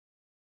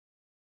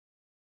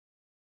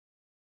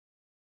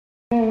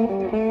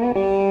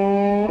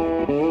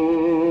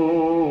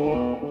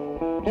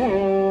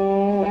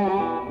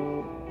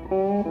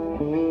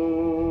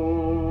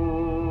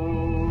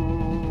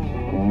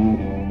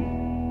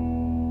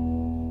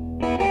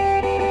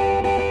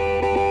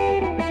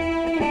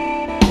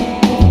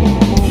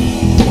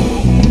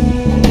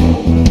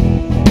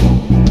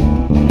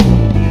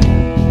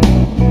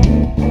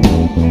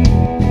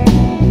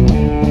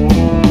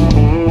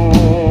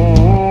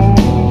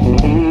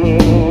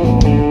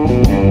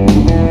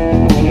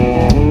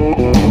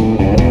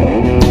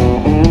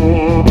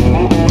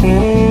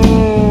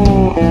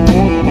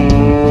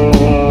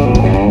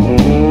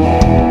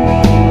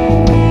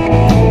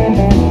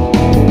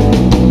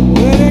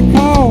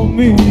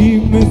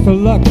Mr.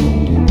 Lucky.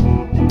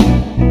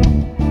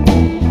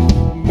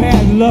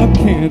 Bad luck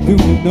can't do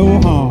me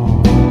no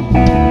harm.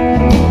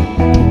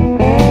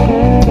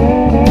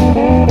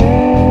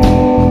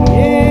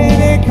 Yeah,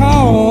 they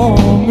call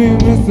me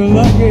Mr.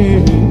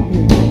 Lucky.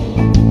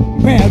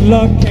 Bad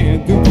luck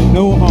can't do me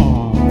no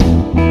harm.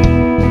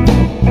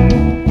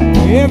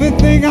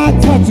 Everything I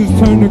touch is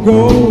turned to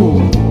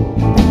gold.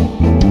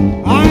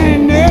 I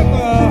ain't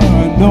never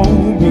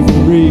known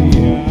misery.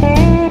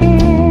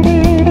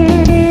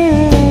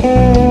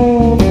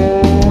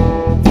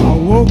 I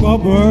woke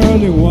up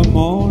early one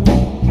morning,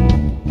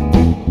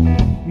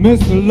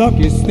 Mr.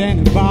 Lucky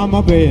standing by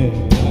my bed.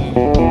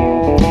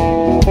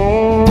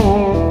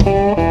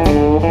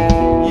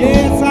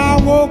 Yes,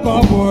 I woke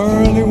up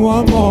early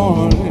one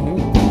morning,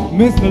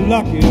 Mr.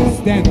 Lucky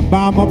standing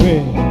by my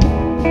bed.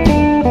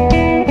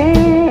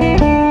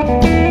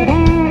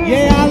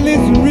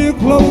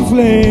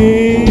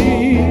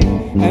 Closely,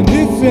 and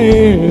this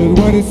is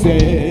what it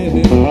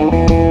said.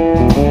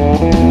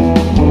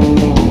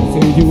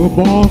 Said you were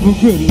born for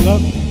good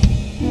luck.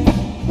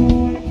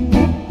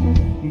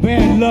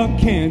 Bad luck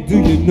can't do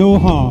you no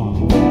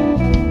harm.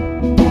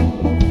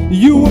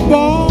 You were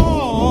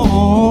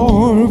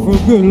born for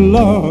good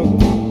luck.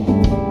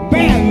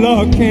 Bad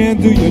luck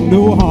can't do you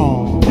no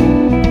harm.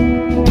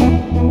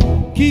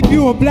 Keep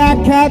you a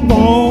black cat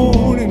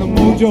bone in a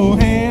mojo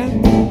hand.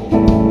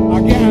 I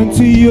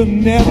guarantee you'll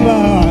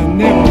never,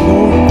 never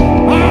go.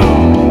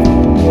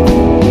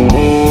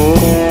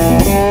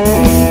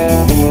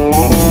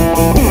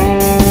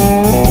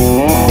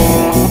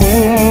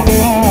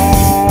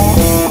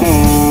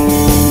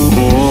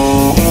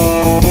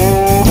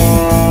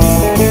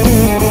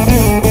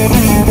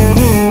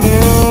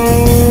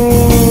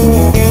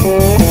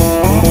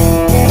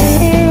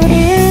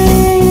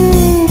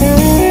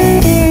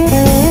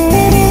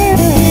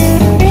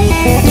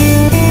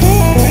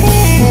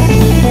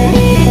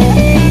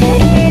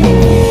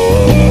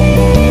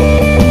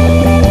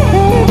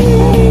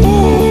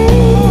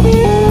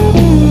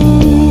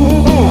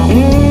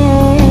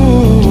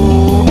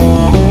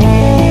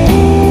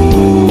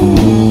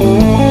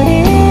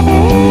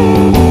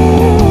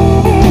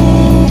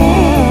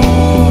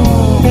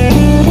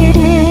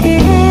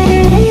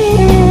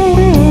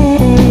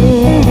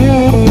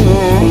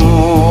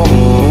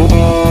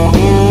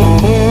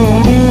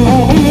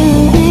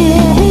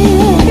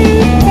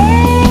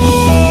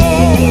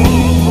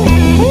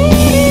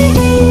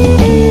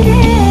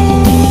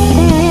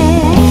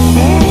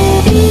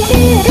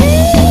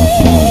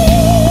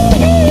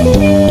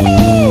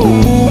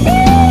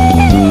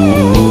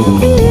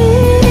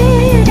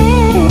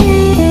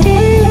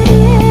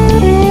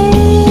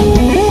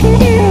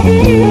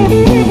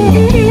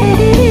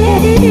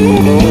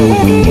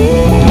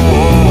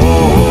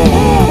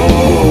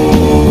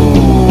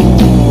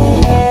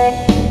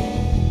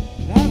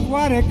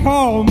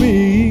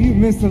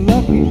 Mr.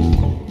 Lucky,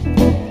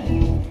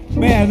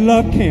 bad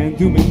luck can't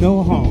do me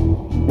no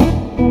harm.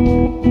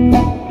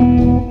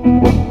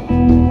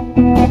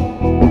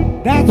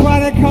 That's why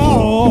they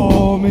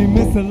call me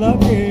Mr.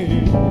 Lucky.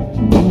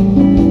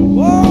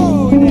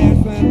 Whoa, that's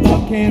bad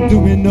luck can't do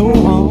me no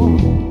harm.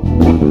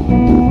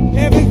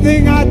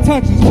 Everything I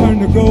touch is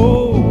turned to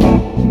gold.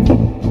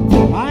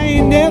 I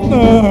ain't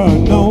never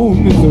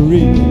known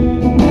misery.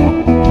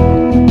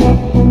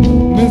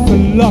 Mr.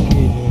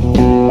 Lucky,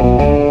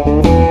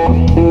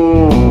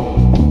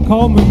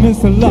 call me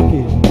Mr.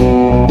 Lucky.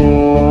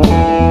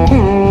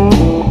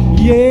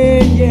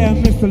 Yeah, yeah,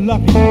 Mr.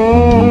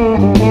 Lucky.